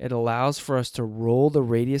 It allows for us to roll the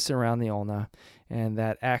radius around the ulna, and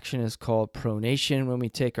that action is called pronation when we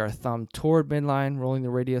take our thumb toward midline, rolling the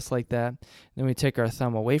radius like that. Then we take our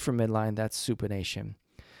thumb away from midline, that's supination.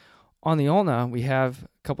 On the ulna, we have a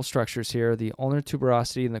couple structures here, the ulnar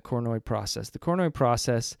tuberosity and the coronoid process. The coronoid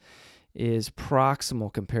process is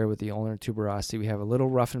proximal compared with the ulnar tuberosity. We have a little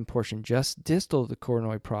roughened portion just distal to the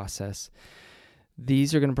coronoid process.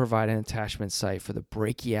 These are going to provide an attachment site for the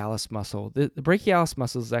brachialis muscle. The brachialis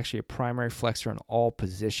muscle is actually a primary flexor in all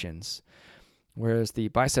positions, whereas the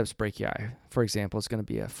biceps brachii, for example, is going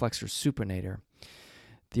to be a flexor supinator.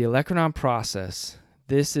 The olecranon process,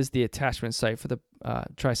 this is the attachment site for the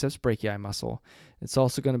triceps brachii muscle. It's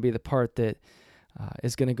also going to be the part that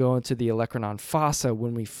is going to go into the olecranon fossa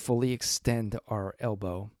when we fully extend our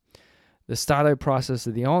elbow. The styloid process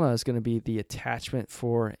of the ulna is going to be the attachment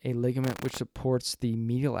for a ligament which supports the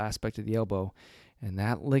medial aspect of the elbow, and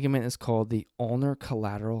that ligament is called the ulnar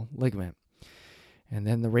collateral ligament. And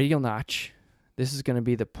then the radial notch, this is going to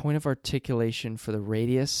be the point of articulation for the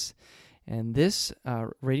radius, and this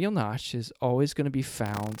radial notch is always going to be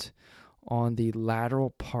found on the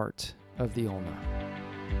lateral part of the ulna.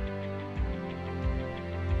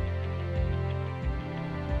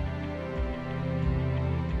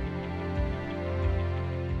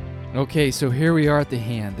 Okay, so here we are at the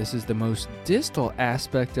hand. This is the most distal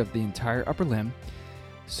aspect of the entire upper limb.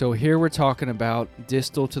 So here we're talking about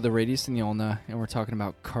distal to the radius and the ulna, and we're talking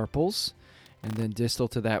about carpals. And then distal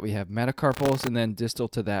to that we have metacarpals, and then distal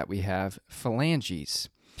to that we have phalanges.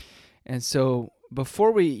 And so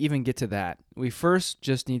before we even get to that, we first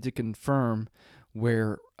just need to confirm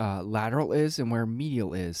where lateral is and where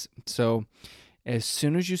medial is. So as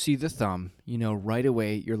soon as you see the thumb, you know right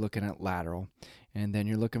away you're looking at lateral. and then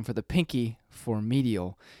you're looking for the pinky for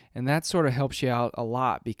medial. And that sort of helps you out a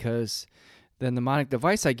lot because the mnemonic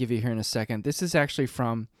device I give you here in a second, this is actually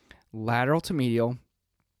from lateral to medial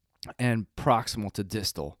and proximal to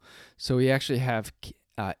distal. So we actually have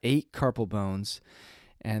 8 carpal bones,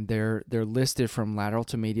 and they're listed from lateral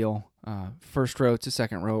to medial, first row to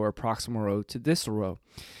second row, or proximal row to distal row.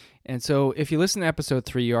 And so if you listen to episode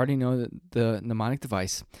 3, you already know the mnemonic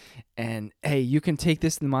device. And hey, you can take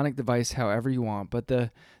this mnemonic device however you want, but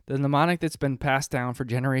the mnemonic that's been passed down for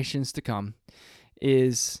generations to come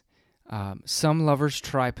is some lovers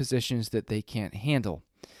try positions that they can't handle.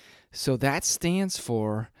 So that stands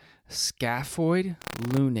for scaphoid,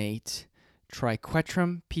 lunate,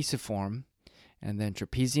 triquetrum pisiform, and then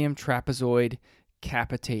trapezium, trapezoid,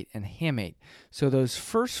 capitate, and hamate. So those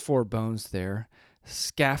first 4 bones there,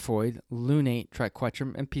 scaphoid, lunate,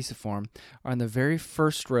 triquetrum, and pisiform, are in the very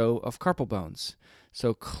first row of carpal bones,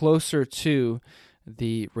 so closer to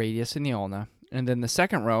the radius and the ulna. And then the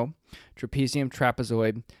second row, trapezium,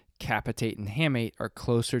 trapezoid, capitate, and hamate, are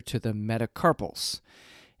closer to the metacarpals.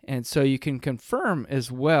 And so you can confirm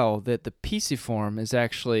as well that the pisiform is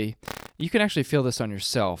actually, you can actually feel this on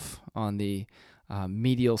yourself on the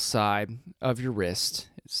medial side of your wrist.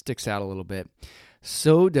 It sticks out a little bit.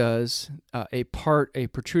 So does a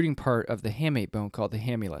protruding part of the hamate bone called the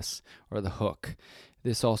hamulus, or the hook.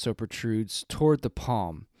 This also protrudes toward the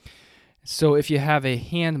palm. So if you have a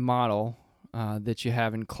hand model that you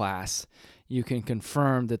have in class, you can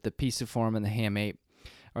confirm that the pisiform and the hamate,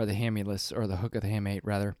 or the hamulus, or the hook of the hamate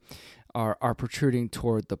rather, are protruding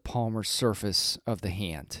toward the palmar surface of the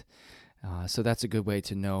hand. So that's a good way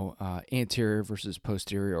to know anterior versus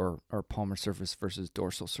posterior, or palmar surface versus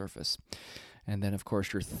dorsal surface. And then, of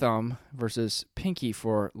course, your thumb versus pinky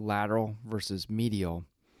for lateral versus medial.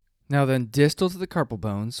 Now then, distal to the carpal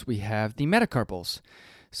bones, we have the metacarpals.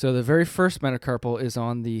 So the very first metacarpal is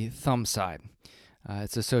on the thumb side.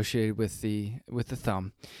 It's associated with the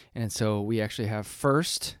thumb. And so we actually have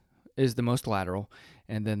first is the most lateral,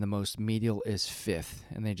 and then the most medial is fifth.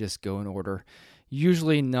 And they just go in order,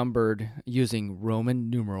 usually numbered using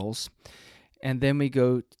Roman numerals. And then we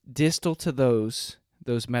go distal to those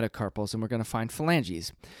metacarpals, and we're going to find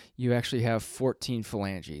phalanges. You actually have 14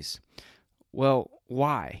 phalanges. Well,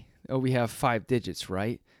 why? Oh, we have 5 digits,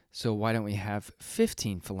 right? So why don't we have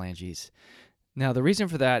 15 phalanges? Now, the reason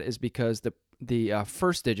for that is because the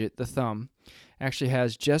first digit, the thumb, actually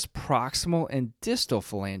has just proximal and distal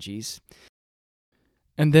phalanges.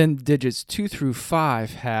 And then digits 2 through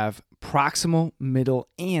 5 have proximal, middle,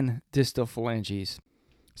 and distal phalanges.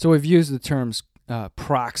 So we've used the terms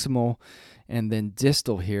proximal and then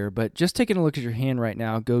distal here, but just taking a look at your hand right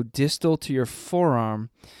now, go distal to your forearm,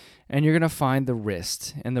 and you're going to find the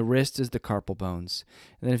wrist, and the wrist is the carpal bones.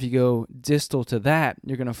 And then if you go distal to that,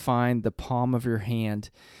 you're going to find the palm of your hand,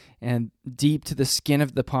 and deep to the skin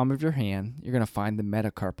of the palm of your hand, you're going to find the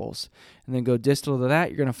metacarpals. And then go distal to that,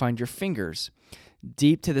 you're going to find your fingers.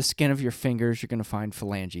 Deep to the skin of your fingers, you're going to find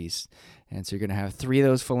phalanges. And so you're going to have 3 of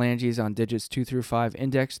those phalanges on digits 2 through 5,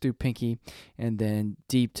 index through pinky. And then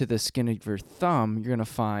deep to the skin of your thumb, you're going to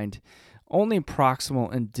find only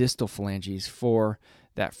proximal and distal phalanges for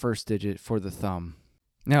that first digit for the thumb.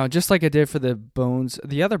 Now, just like I did for the bones,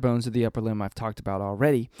 the other bones of the upper limb I've talked about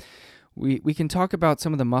already, we can talk about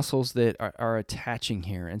some of the muscles that are attaching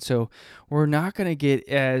here. And so we're not going to get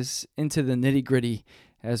as into the nitty-gritty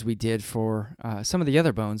as we did for some of the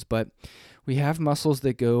other bones, but we have muscles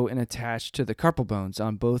that go and attach to the carpal bones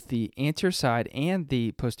on both the anterior side and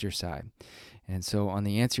the posterior side. And so on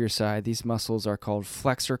the anterior side, these muscles are called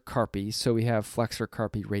flexor carpi. So we have flexor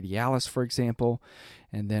carpi radialis, for example.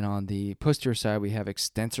 And then on the posterior side, we have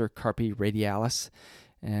extensor carpi radialis.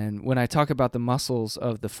 And when I talk about the muscles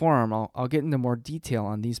of the forearm, I'll get into more detail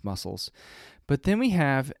on these muscles. But then we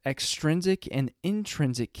have extrinsic and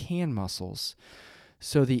intrinsic hand muscles.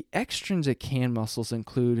 So the extrinsic hand muscles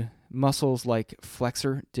include muscles like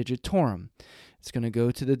flexor digitorum. It's going to go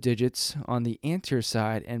to the digits on the anterior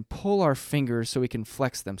side and pull our fingers so we can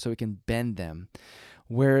flex them, so we can bend them.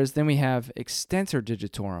 Whereas then we have extensor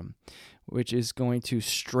digitorum, which is going to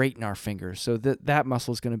straighten our fingers. So that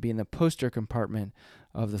muscle is going to be in the posterior compartment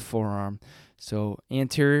of the forearm. So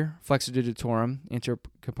anterior flexor digitorum, anterior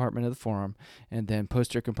compartment of the forearm, and then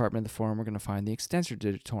posterior compartment of the forearm, we're going to find the extensor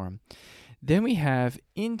digitorum. Then we have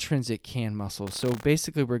intrinsic hand muscles. So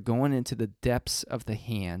basically we're going into the depths of the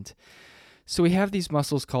hand. So we have these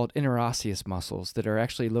muscles called interosseous muscles that are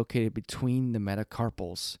actually located between the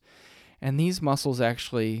metacarpals. And these muscles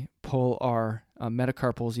actually pull our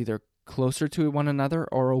metacarpals either closer to one another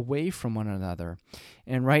or away from one another.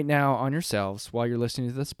 And right now on yourselves, while you're listening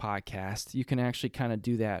to this podcast, you can actually kind of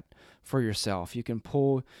do that for yourself. You can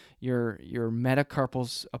pull your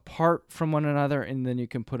metacarpals apart from one another, and then you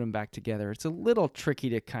can put them back together. It's a little tricky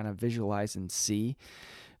to kind of visualize and see,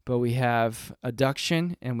 but we have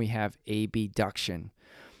adduction and we have abduction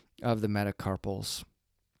of the metacarpals.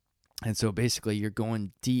 And so basically you're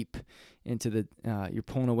going deep into you're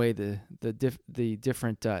pulling away the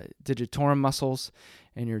different digitorum muscles,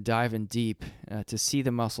 and you're diving deep to see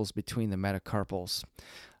the muscles between the metacarpals.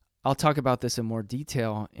 I'll talk about this in more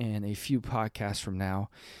detail in a few podcasts from now,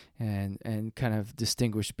 and kind of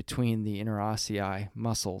distinguish between the interossei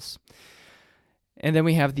muscles. And then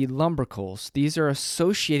we have the lumbricals. These are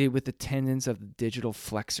associated with the tendons of the digital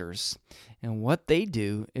flexors. And what they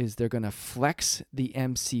do is they're going to flex the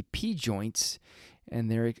MCP joints,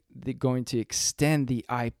 and they're going to extend the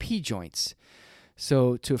IP joints.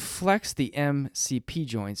 So to flex the MCP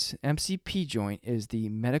joints, MCP joint is the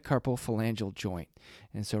metacarpal phalangeal joint.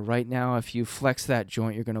 And so right now, if you flex that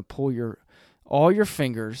joint, you're going to pull all your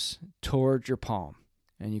fingers towards your palm.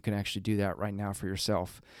 And you can actually do that right now for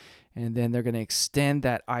yourself. And then they're going to extend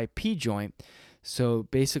that IP joint. So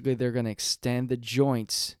basically, they're going to extend the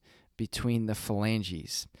joints between the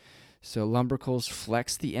phalanges. So lumbricals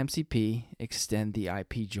flex the MCP, extend the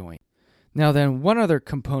IP joint. Now then, one other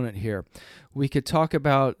component here. We could talk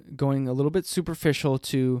about going a little bit superficial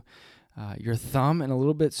to your thumb and a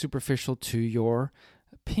little bit superficial to your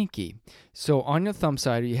pinky. So on your thumb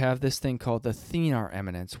side, you have this thing called the thenar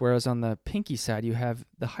eminence, whereas on the pinky side, you have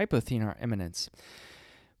the hypothenar eminence.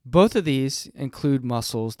 Both of these include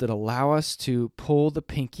muscles that allow us to pull the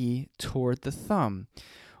pinky toward the thumb.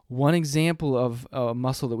 One example of a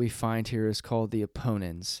muscle that we find here is called the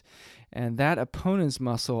opponens. And that opponens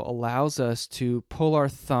muscle allows us to pull our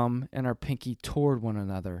thumb and our pinky toward one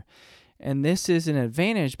another. And this is an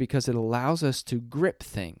advantage because it allows us to grip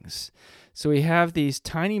things. So we have these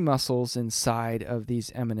tiny muscles inside of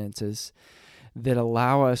these eminences that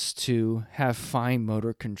allow us to have fine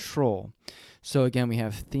motor control. So again, we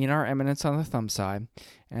have thenar eminence on the thumb side,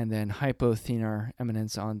 and then hypothenar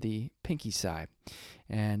eminence on the pinky side.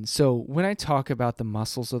 And so when I talk about the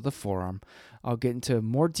muscles of the forearm, I'll get into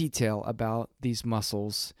more detail about these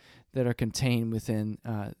muscles that are contained within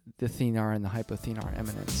the thenar and the hypothenar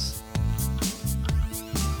eminence.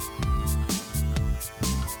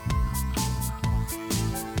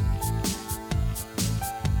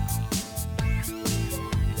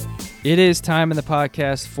 It is time in the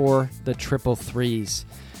podcast for the triple threes.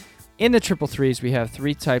 In the triple threes, we have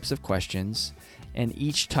 3 types of questions, and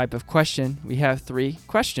each type of question, we have 3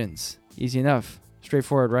 questions. Easy enough.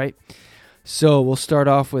 Straightforward, right? So we'll start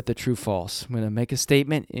off with the true-false. I'm going to make a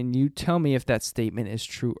statement, and you tell me if that statement is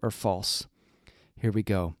true or false. Here we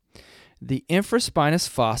go. The infraspinous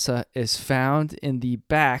fossa is found in the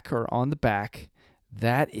back or on the back.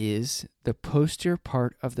 That is the posterior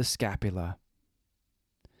part of the scapula.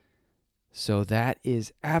 So that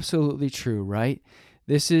is absolutely true, right?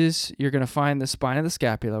 You're going to find the spine of the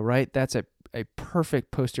scapula, right? That's a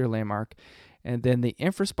perfect posterior landmark. And then the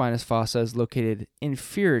infraspinous fossa is located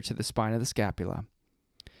inferior to the spine of the scapula.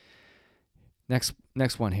 Next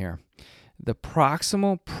one here. The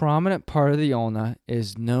proximal prominent part of the ulna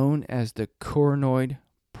is known as the coronoid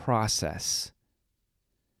process.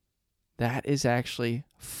 That is actually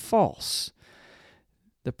false.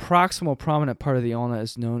 The proximal prominent part of the ulna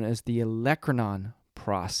is known as the olecranon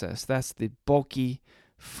process. That's the bulky,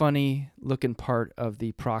 funny-looking part of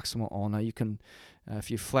the proximal ulna. You can,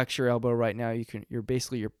 if you flex your elbow right now,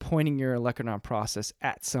 you're pointing your olecranon process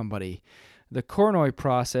at somebody. The coronoid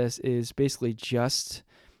process is basically just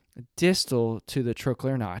distal to the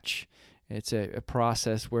trochlear notch. It's a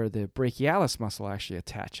process where the brachialis muscle actually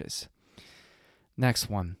attaches.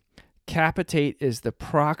 Next one. Capitate is in the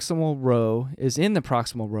proximal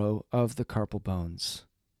row of the carpal bones.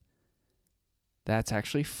 That's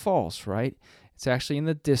actually false, right? It's actually in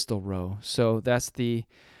the distal row. So that's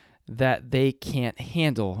that they can't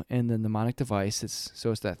handle in the mnemonic device.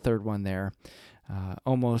 It's that third one there,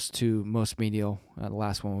 almost to most medial. The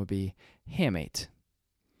last one would be hamate.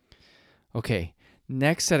 Okay,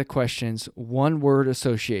 next set of questions, one word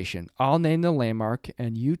association. I'll name the landmark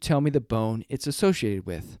and you tell me the bone it's associated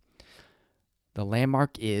with. The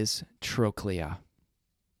landmark is trochlea.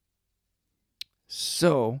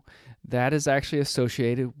 So that is actually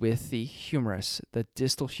associated with the humerus, the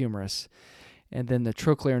distal humerus. And then the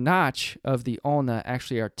trochlear notch of the ulna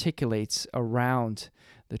actually articulates around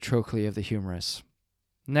the trochlea of the humerus.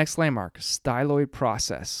 Next landmark, styloid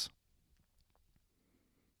process.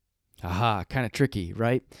 Aha, kind of tricky,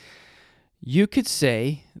 right? You could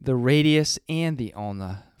say the radius and the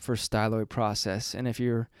ulna for styloid process. And if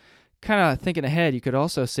you're kind of thinking ahead, you could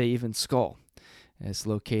also say even skull. It's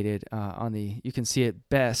located you can see it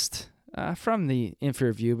best from the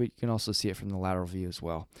inferior view, but you can also see it from the lateral view as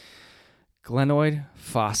well. Glenoid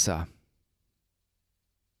fossa.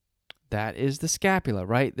 That is the scapula,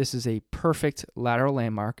 right? This is a perfect lateral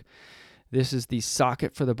landmark. This is the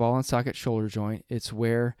socket for the ball and socket shoulder joint. It's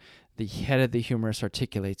where the head of the humerus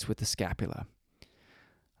articulates with the scapula.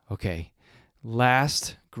 Okay,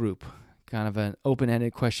 last group, kind of an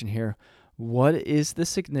open-ended question here. What is the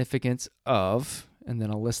significance of, and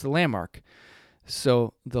then I'll list the landmark.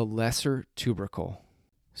 So the lesser tubercle.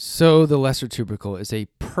 So the lesser tubercle is a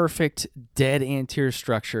perfect dead anterior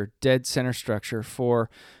structure, dead center structure for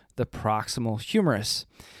the proximal humerus.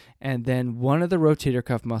 And then one of the rotator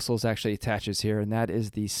cuff muscles actually attaches here, and that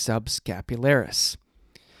is the subscapularis.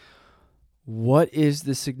 What is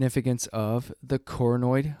the significance of the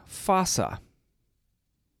coronoid fossa?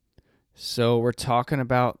 So we're talking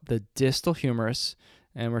about the distal humerus,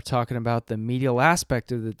 and we're talking about the medial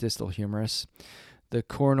aspect of the distal humerus. The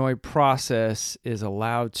coronoid process is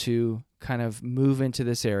allowed to kind of move into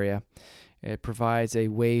this area. It provides a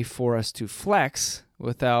way for us to flex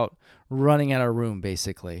without running out of room,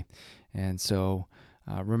 basically. And so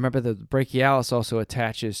remember the brachialis also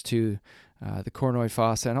attaches to the coronoid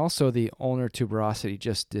fossa, and also the ulnar tuberosity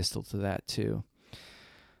just distal to that too.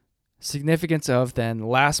 Significance of then,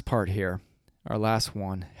 last part here, our last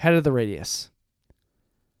one, head of the radius.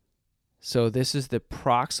 So this is the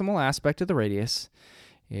proximal aspect of the radius.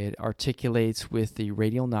 It articulates with the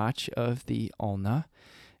radial notch of the ulna.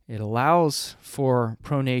 It allows for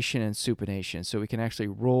pronation and supination, so we can actually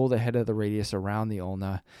roll the head of the radius around the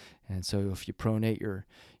ulna. And so if you pronate, you're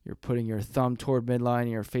putting your thumb toward midline,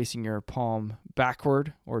 and you're facing your palm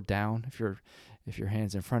backward or down if your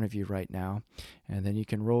hand's in front of you right now. And then you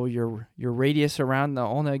can roll your radius around the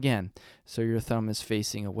ulna again, so your thumb is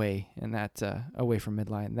facing away, and that away from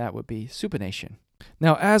midline. That would be supination.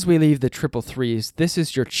 Now, as we leave the triple threes, this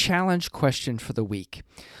is your challenge question for the week.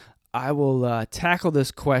 I will tackle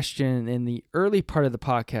this question in the early part of the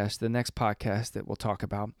podcast, the next podcast that we'll talk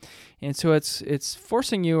about. And so it's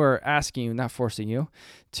forcing you, or asking you, not forcing you,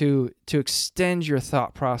 to extend your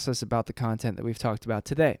thought process about the content that we've talked about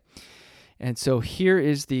today. And so here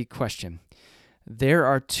is the question. There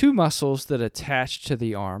are two muscles that attach to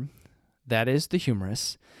the arm, that is the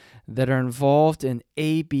humerus, that are involved in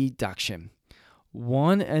abduction.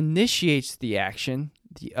 One initiates the action,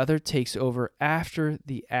 the other takes over after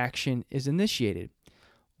the action is initiated.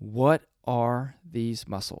 What are these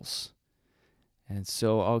muscles? And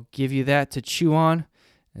so I'll give you that to chew on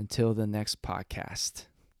until the next podcast.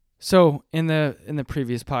 So in the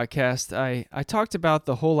previous podcast, I talked about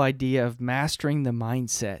the whole idea of mastering the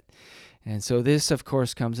mindset. And so this, of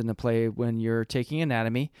course, comes into play when you're taking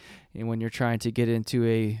anatomy and when you're trying to get into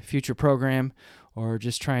a future program or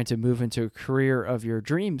just trying to move into a career of your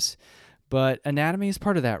dreams. But anatomy is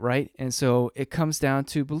part of that, right? And so it comes down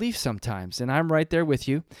to belief sometimes. And I'm right there with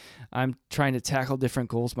you. I'm trying to tackle different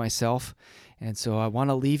goals myself. And so I want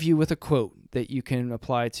to leave you with a quote that you can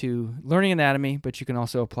apply to learning anatomy, but you can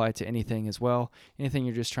also apply to anything as well, anything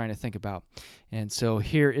you're just trying to think about. And so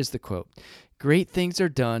here is the quote. Great things are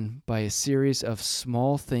done by a series of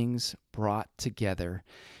small things brought together.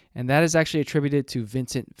 And that is actually attributed to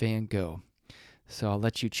Vincent van Gogh. So I'll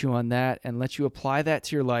let you chew on that and let you apply that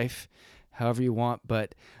to your life however you want.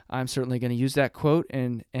 But I'm certainly going to use that quote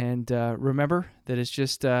and remember that it's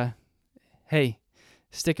just, hey,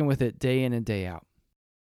 sticking with it day in and day out.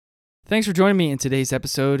 Thanks for joining me in today's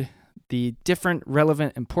episode, the different,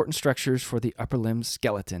 relevant, important structures for the upper limb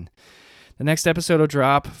skeleton. The next episode will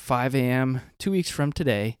drop 5 a.m. 2 weeks from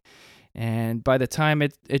today. And by the time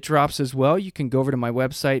it drops as well, you can go over to my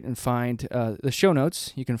website and find the show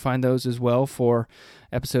notes. You can find those as well for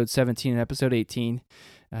episode 17 and episode 18,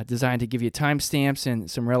 designed to give you timestamps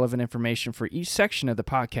and some relevant information for each section of the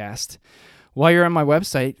podcast. While you're on my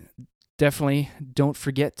website, definitely don't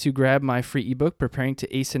forget to grab my free ebook, Preparing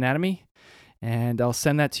to Ace Anatomy, and I'll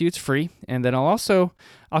send that to you. It's free. And then I'll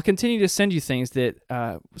continue to send you things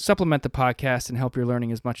that supplement the podcast and help your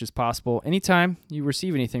learning as much as possible. Anytime you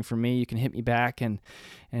receive anything from me, you can hit me back and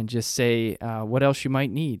just say what else you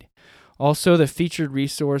might need. Also, the featured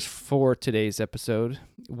resource for today's episode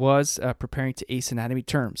was Preparing to Ace Anatomy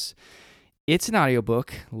Terms. It's an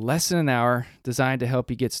audiobook, less than an hour, designed to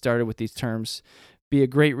help you get started with these terms. Be a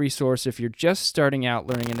great resource if you're just starting out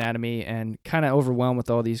learning anatomy and kind of overwhelmed with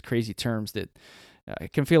all these crazy terms that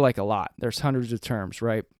it can feel like a lot. There's hundreds of terms,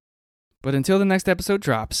 right? But until the next episode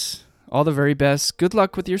drops, all the very best, good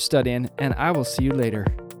luck with your studying, and I will see you later.